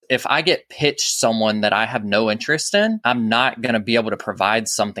if I get pitched someone that I have no interest in, I'm not going to be able to provide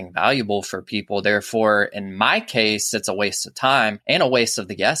something valuable for people. Therefore, in my case, it's a waste of time and a waste of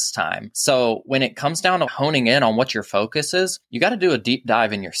the guest's time. So when it comes down to honing in on what your focus is, you got to do a deep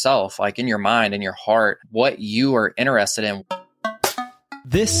dive in yourself, like in your mind, in your heart, what you are interested in.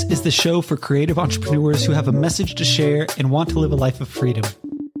 This is the show for creative entrepreneurs who have a message to share and want to live a life of freedom.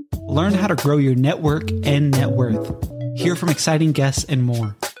 Learn how to grow your network and net worth. Hear from exciting guests and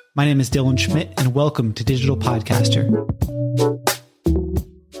more. My name is Dylan Schmidt, and welcome to Digital Podcaster.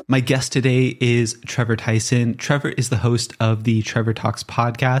 My guest today is Trevor Tyson. Trevor is the host of the Trevor Talks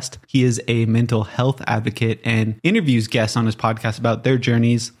podcast. He is a mental health advocate and interviews guests on his podcast about their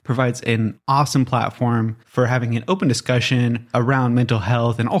journeys, provides an awesome platform for having an open discussion around mental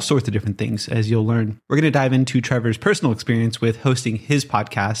health and all sorts of different things, as you'll learn. We're going to dive into Trevor's personal experience with hosting his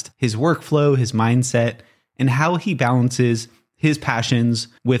podcast, his workflow, his mindset, and how he balances his passions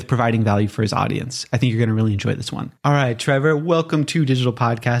with providing value for his audience. I think you're going to really enjoy this one. All right, Trevor, welcome to Digital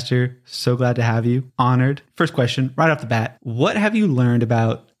Podcaster. So glad to have you. Honored. First question, right off the bat, what have you learned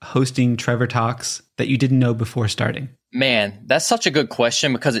about hosting Trevor Talks that you didn't know before starting? Man, that's such a good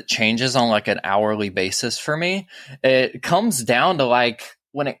question because it changes on like an hourly basis for me. It comes down to like,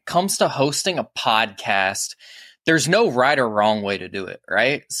 when it comes to hosting a podcast, there's no right or wrong way to do it,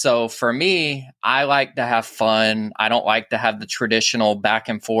 right? So for me, I like to have fun. I don't like to have the traditional back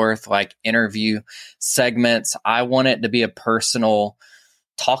and forth like interview segments. I want it to be a personal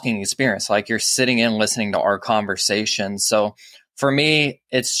talking experience. Like you're sitting in listening to our conversation. So for me,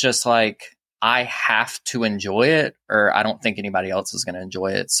 it's just like I have to enjoy it, or I don't think anybody else is going to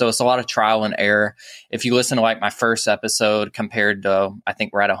enjoy it. So it's a lot of trial and error. If you listen to like my first episode compared to, I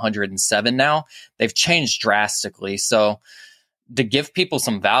think we're at 107 now, they've changed drastically. So to give people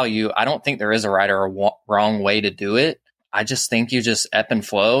some value, I don't think there is a right or a wrong way to do it. I just think you just ebb and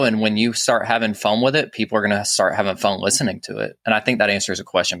flow. And when you start having fun with it, people are going to start having fun listening to it. And I think that answers a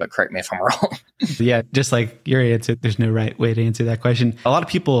question, but correct me if I'm wrong. Yeah, just like your answer, there's no right way to answer that question. A lot of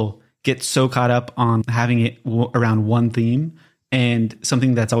people get so caught up on having it around one theme. And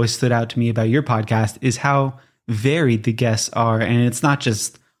something that's always stood out to me about your podcast is how varied the guests are. And it's not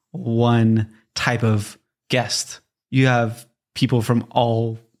just one type of guest. You have people from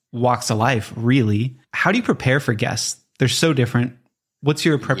all walks of life, really. How do you prepare for guests? They're so different. What's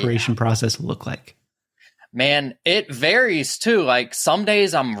your preparation process look like? Man, it varies too. Like some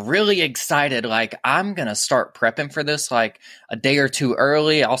days I'm really excited. Like I'm going to start prepping for this like a day or two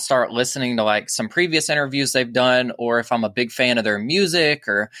early. I'll start listening to like some previous interviews they've done, or if I'm a big fan of their music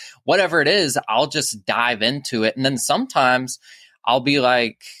or whatever it is, I'll just dive into it. And then sometimes I'll be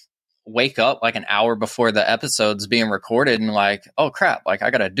like, wake up like an hour before the episode's being recorded and like, oh crap, like I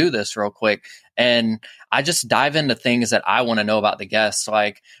got to do this real quick. And I just dive into things that I want to know about the guests.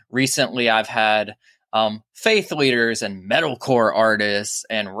 Like recently I've had faith leaders and metalcore artists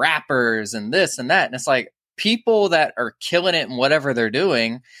and rappers and this and that. And it's like people that are killing it in whatever they're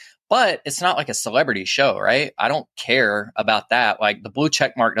doing, but it's not like a celebrity show, right? I don't care about that. Like the blue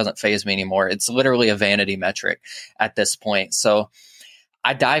check mark doesn't faze me anymore. It's literally a vanity metric at this point. So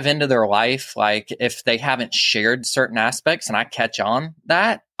I dive into their life. Like if they haven't shared certain aspects and I catch on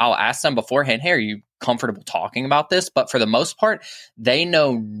that, I'll ask them beforehand, hey, are you comfortable talking about this? But for the most part, they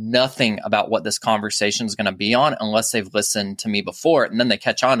know nothing about what this conversation is going to be on unless they've listened to me before. And then they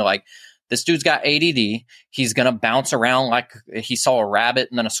catch on to like, this dude's got ADD. He's going to bounce around like he saw a rabbit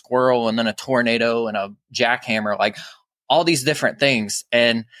and then a squirrel and then a tornado and a jackhammer, like all these different things.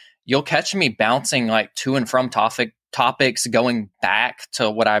 And you'll catch me bouncing like to and from topics, going back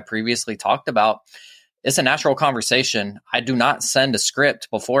to what I previously talked about. It's a natural conversation. I do not send a script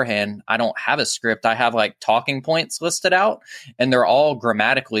beforehand. I don't have a script. I have like talking points listed out and they're all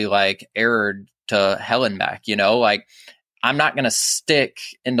grammatically like errored to hell and back, you know, like I'm not going to stick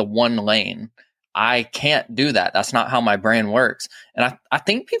into one lane. I can't do that. That's not how my brain works. And I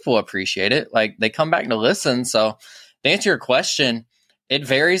think people appreciate it. Like they come back to listen. So to answer your question, it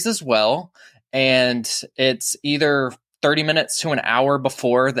varies as well. And it's either 30 minutes to an hour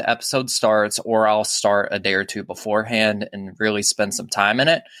before the episode starts, or I'll start a day or two beforehand and really spend some time in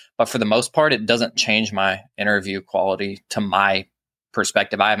it. But for the most part, it doesn't change my interview quality to my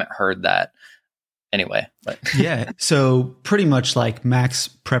perspective. I haven't heard that anyway. But yeah. So pretty much like max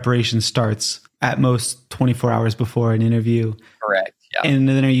preparation starts at most 24 hours before an interview. Correct. Yeah. And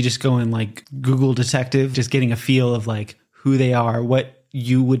then are you just going like Google detective, just getting a feel of like who they are, what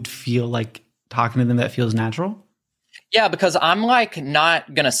you would feel like talking to them that feels natural? Yeah, because I'm like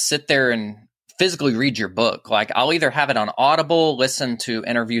not going to sit there and physically read your book. Like I'll either have it on Audible, listen to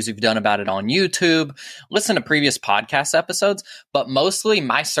interviews you've done about it on YouTube, listen to previous podcast episodes, but mostly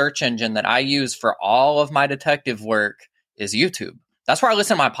my search engine that I use for all of my detective work is YouTube. That's where I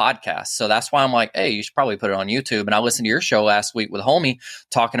listen to my podcast. So that's why I'm like, hey, you should probably put it on YouTube. And I listened to your show last week with Homie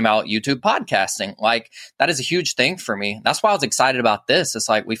talking about YouTube podcasting. Like that is a huge thing for me. That's why I was excited about this. It's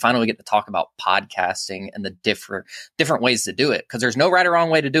like we finally get to talk about podcasting and the different ways to do it. Because there's no right or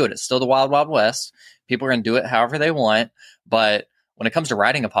wrong way to do it. It's still the wild, wild west. People are going to do it however they want. But when it comes to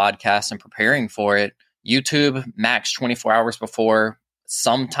writing a podcast and preparing for it, YouTube max 24 hours before.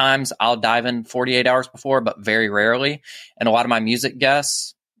 Sometimes I'll dive in 48 hours before, but very rarely. And a lot of my music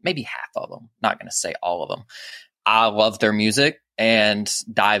guests, maybe half of them, not going to say all of them, I love their music and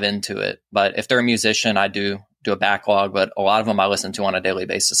dive into it. But if they're a musician, I do a backlog, but a lot of them I listen to on a daily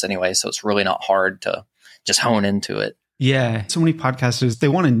basis anyway. So it's really not hard to just hone into it. Yeah. So many podcasters, they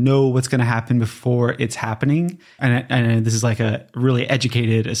want to know what's going to happen before it's happening. And this is like a really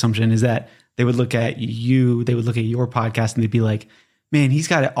educated assumption, is that they would look at you, they would look at your podcast and they'd be like, man, he's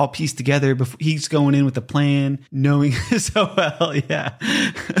got it all pieced together before he's going in with a plan, knowing so well. Yeah.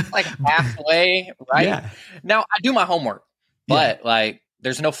 Like halfway, right? Yeah. Now I do my homework, but like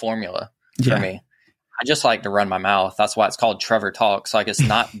there's no formula for me. I just like to run my mouth. That's why it's called Trevor Talks. Like it's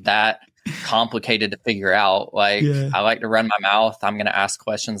not that complicated to figure out. Like I like to run my mouth. I'm going to ask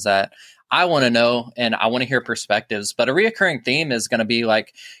questions that I want to know and I want to hear perspectives. But a reoccurring theme is going to be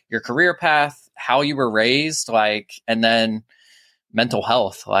like your career path, how you were raised, like, and then mental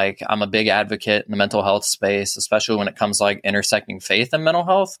health. Like I'm a big advocate in the mental health space, especially when it comes like intersecting faith and mental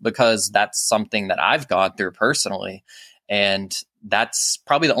health, because that's something that I've gone through personally. And that's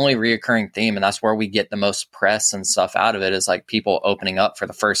probably the only reoccurring theme. And that's where we get the most press and stuff out of it, is like people opening up for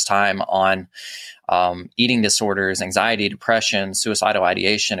the first time on eating disorders, anxiety, depression, suicidal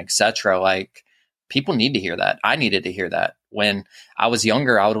ideation, etc. Like people need to hear that. I needed to hear that. When I was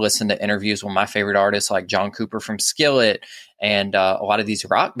younger, I would listen to interviews with my favorite artists like John Cooper from Skillet and a lot of these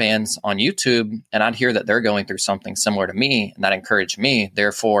rock bands on YouTube. And I'd hear that they're going through something similar to me, and that encouraged me.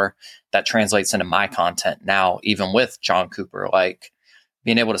 Therefore, that translates into my content now, even with John Cooper, like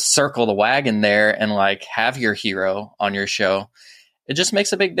being able to circle the wagon there and like have your hero on your show. It just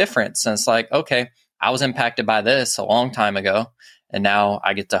makes a big difference. And it's like, okay, I was impacted by this a long time ago. And now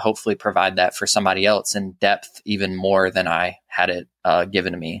I get to hopefully provide that for somebody else in depth, even more than I had it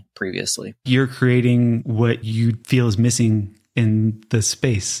given to me previously. You're creating what you feel is missing in the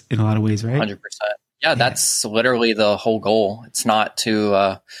space in a lot of ways, right? 100%. Yeah, that's literally the whole goal. It's not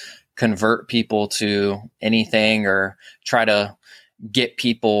to convert people to anything or try to get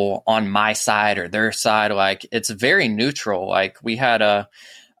people on my side or their side. Like it's very neutral. Like we had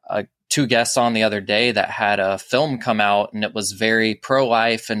two guests on the other day that had a film come out, and it was very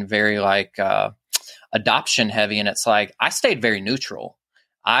pro-life and very like adoption heavy. And it's like, I stayed very neutral.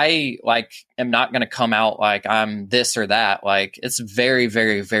 I like am not going to come out like I'm this or that. Like it's very,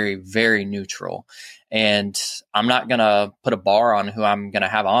 very, very, very neutral. And I'm not going to put a bar on who I'm going to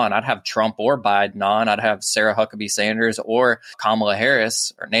have on. I'd have Trump or Biden on. I'd have Sarah Huckabee Sanders or Kamala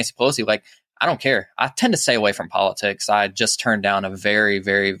Harris or Nancy Pelosi. Like, I don't care. I tend to stay away from politics. I just turned down a very,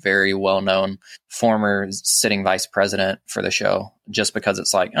 very, very well-known former sitting vice president for the show, just because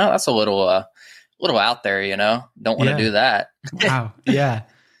it's like, oh, that's a little out there, you know? Don't want to do that. Wow. Yeah.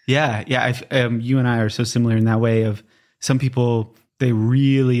 Yeah. Yeah. You and I are so similar in that way. Of some people, they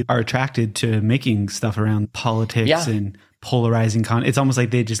really are attracted to making stuff around politics and polarizing it's almost like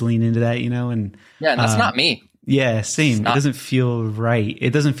they just lean into that, you know? And that's not me. Yeah, same. It doesn't feel right.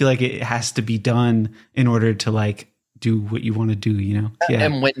 It doesn't feel like it has to be done in order to like do what you want to do, you know? Yeah.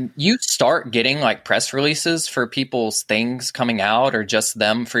 And when you start getting like press releases for people's things coming out or just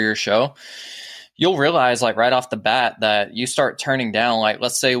them for your show, you'll realize like right off the bat that you start turning down, like,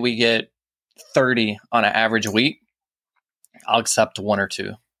 let's say we get 30 on an average week. I'll accept one or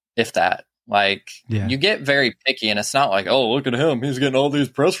two, if that. Like you get very picky, and it's not like, oh, look at him, he's getting all these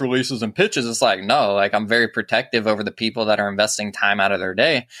press releases and pitches. It's like, no, like I'm very protective over the people that are investing time out of their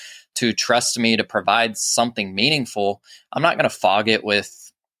day to trust me to provide something meaningful. I'm not going to fog it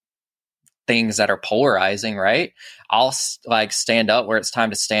with things that are polarizing, right? I'll like stand up where it's time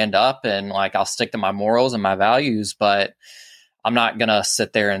to stand up, and like I'll stick to my morals and my values, but I'm not going to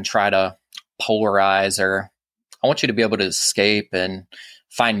sit there and try to polarize. Or I want you to be able to escape and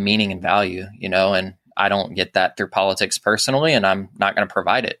find meaning and value, you know, and I don't get that through politics personally, and I'm not going to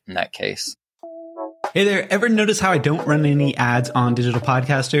provide it in that case. Hey there, ever notice how I don't run any ads on Digital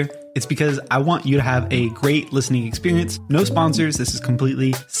Podcaster? It's because I want you to have a great listening experience. No sponsors. This is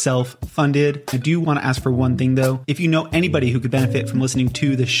completely self-funded. I do want to ask for one thing though. If you know anybody who could benefit from listening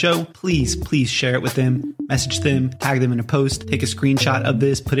to the show, please share it with them, message them, tag them in a post, take a screenshot of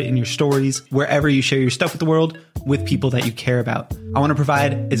this, put it in your stories, wherever you share your stuff with the world, with people that you care about. I want to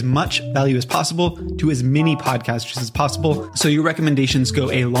provide as much value as possible to as many podcasters as possible. So your recommendations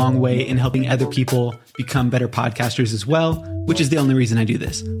go a long way in helping other people become better podcasters as well, which is the only reason I do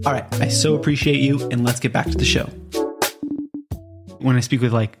this. All right. I so appreciate you. And let's get back to the show. When I speak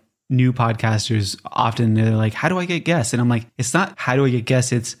with like new podcasters, often they're like, how do I get guests? And I'm like, it's not how do I get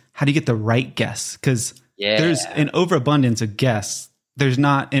guests? It's how do you get the right guests? Because there's an overabundance of guests. There's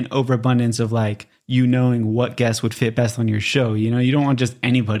not an overabundance of like, you knowing what guests would fit best on your show. You know, you don't want just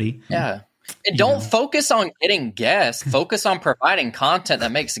anybody. Yeah. And don't focus on getting guests. Focus on providing content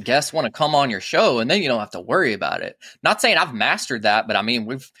that makes guests want to come on your show, and then you don't have to worry about it. Not saying I've mastered that, but I mean,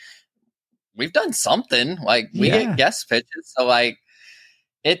 we've done something. Like we get guest pitches. So like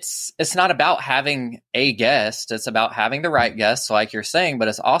it's not about having a guest. It's about having the right guest, like you're saying, but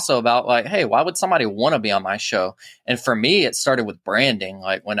it's also about like, hey, why would somebody want to be on my show? And for me, it started with branding.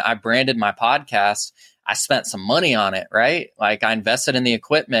 Like when I branded my podcast, I spent some money on it, right? Like I invested in the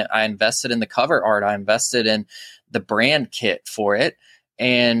equipment, I invested in the cover art, I invested in the brand kit for it.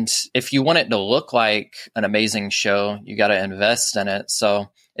 And if you want it to look like an amazing show, you got to invest in it. So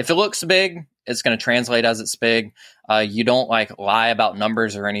if it looks big, it's going to translate as it's big. You don't like lie about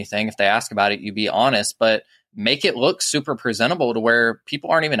numbers or anything. If they ask about it, you be honest, but make it look super presentable to where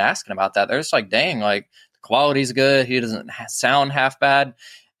people aren't even asking about that. They're just like, dang, like the quality's good. He doesn't sound half bad.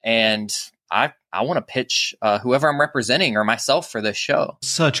 And I want to pitch whoever I'm representing or myself for this show.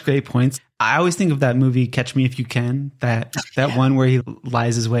 Such great points. I always think of that movie, Catch Me If You Can, that one where he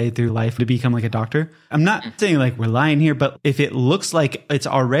lies his way through life to become like a doctor. I'm not saying like we're lying here, but if it looks like it's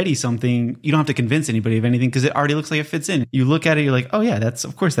already something, you don't have to convince anybody of anything because it already looks like it fits in. You look at it, you're like, oh yeah, that's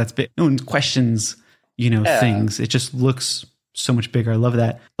big. No one questions, things. It just looks so much bigger. I love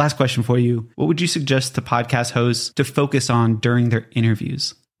that. Last question for you. What would you suggest to podcast hosts to focus on during their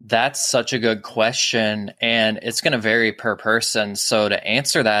interviews? That's such a good question, and it's going to vary per person. So to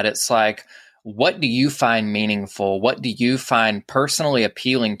answer that, it's like, what do you find meaningful? What do you find personally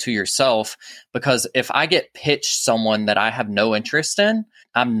appealing to yourself? Because if I get pitched someone that I have no interest in,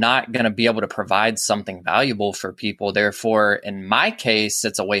 I'm not going to be able to provide something valuable for people. Therefore, in my case,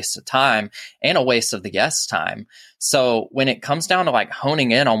 it's a waste of time and a waste of the guest's time. So when it comes down to like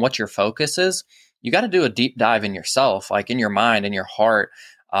honing in on what your focus is, you got to do a deep dive in yourself, like in your mind, in your heart.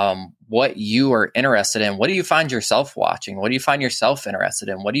 What you are interested in. What do you find yourself watching? What do you find yourself interested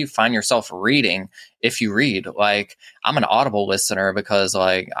in? What do you find yourself reading if you read? Like, I'm an Audible listener because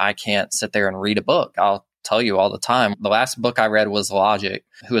like I can't sit there and read a book. I'll tell you all the time. The last book I read was Logic,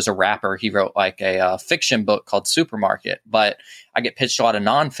 who is a rapper. He wrote like a fiction book called Supermarket, but I get pitched a lot of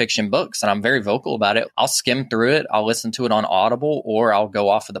nonfiction books and I'm very vocal about it. I'll skim through it. I'll listen to it on Audible or I'll go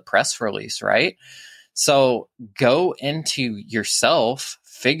off of the press release, right? So go into yourself,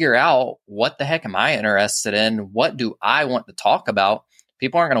 figure out what the heck am I interested in? What do I want to talk about?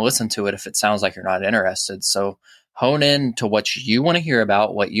 People aren't going to listen to it if it sounds like you're not interested. So hone in to what you want to hear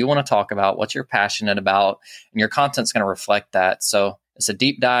about, what you want to talk about, what you're passionate about, and your content's going to reflect that. So it's a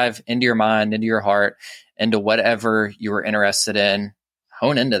deep dive into your mind, into your heart, into whatever you were interested in.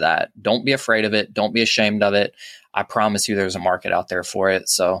 Hone into that. Don't be afraid of it. Don't be ashamed of it. I promise you there's a market out there for it.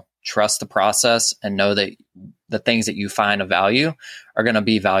 So trust the process and know that the things that you find of value are going to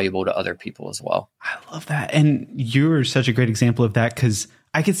be valuable to other people as well. I love that. And you're such a great example of that because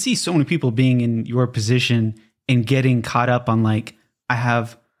I could see so many people being in your position and getting caught up on like, I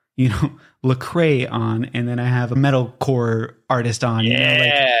have, Lecrae on, and then I have a metalcore artist on.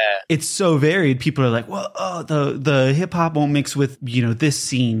 Yeah. It's so varied. People are like, well, the hip hop won't mix with, this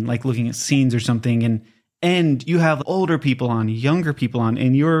scene, like looking at scenes or something. And you have older people on, younger people on,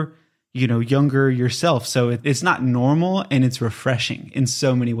 and you're, younger yourself. So it's not normal and it's refreshing in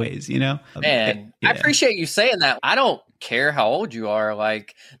so many ways, Man, yeah. I appreciate you saying that. I don't care how old you are.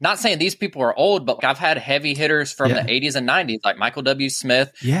 Like, not saying these people are old, but I've had heavy hitters from the 80s and 90s, like Michael W.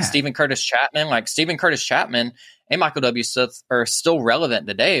 Smith, Stephen Curtis Chapman. Like Stephen Curtis Chapman and Michael W. Smith are still relevant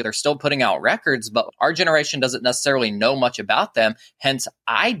today. They're still putting out records, but our generation doesn't necessarily know much about them. Hence,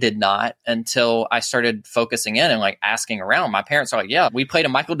 I did not until I started focusing in and like asking around. My parents are like, yeah, we played a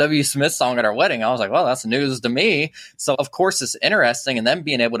Michael W. Smith song at our wedding. I was like, well, that's news to me. So of course it's interesting. And then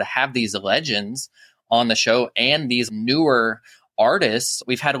being able to have these legends on the show and these newer artists.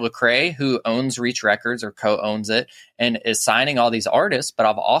 We've had Lecrae, who owns Reach Records or co-owns it and is signing all these artists, but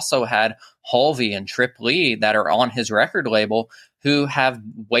I've also had Halvey and Trip Lee that are on his record label who have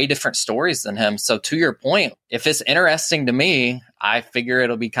way different stories than him. So to your point, if it's interesting to me, I figure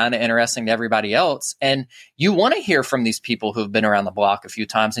it'll be kind of interesting to everybody else. And you want to hear from these people who've been around the block a few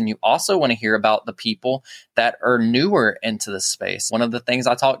times. And you also want to hear about the people that are newer into the space. One of the things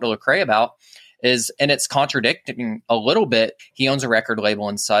I talked to Lecrae about is, and it's contradicting a little bit, he owns a record label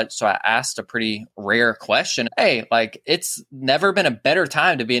and such. So I asked a pretty rare question. Hey, like, it's never been a better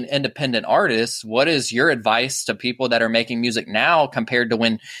time to be an independent artist. What is your advice to people that are making music now compared to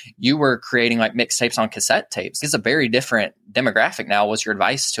when you were creating like mixtapes on cassette tapes? It's a very different demographic now. What's your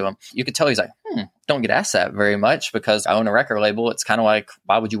advice to him? You could tell he's like, don't get asked that very much because I own a record label. It's kind of like,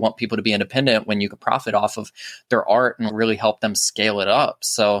 why would you want people to be independent when you could profit off of their art and really help them scale it up?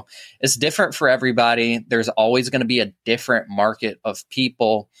 So it's different for everybody. There's always going to be a different market of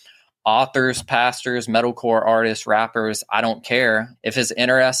people, authors, pastors, metalcore artists, rappers. I don't care. If it's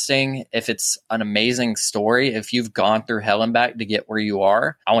interesting, if it's an amazing story, if you've gone through hell and back to get where you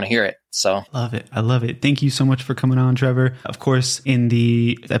are, I want to hear it. So love it. I love it. Thank you so much for coming on, Trevor. Of course, in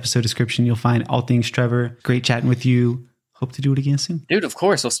the episode description, you'll find all things Trevor. Great chatting with you. Hope to do it again soon. Dude, of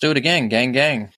course. Let's do it again. Gang, gang.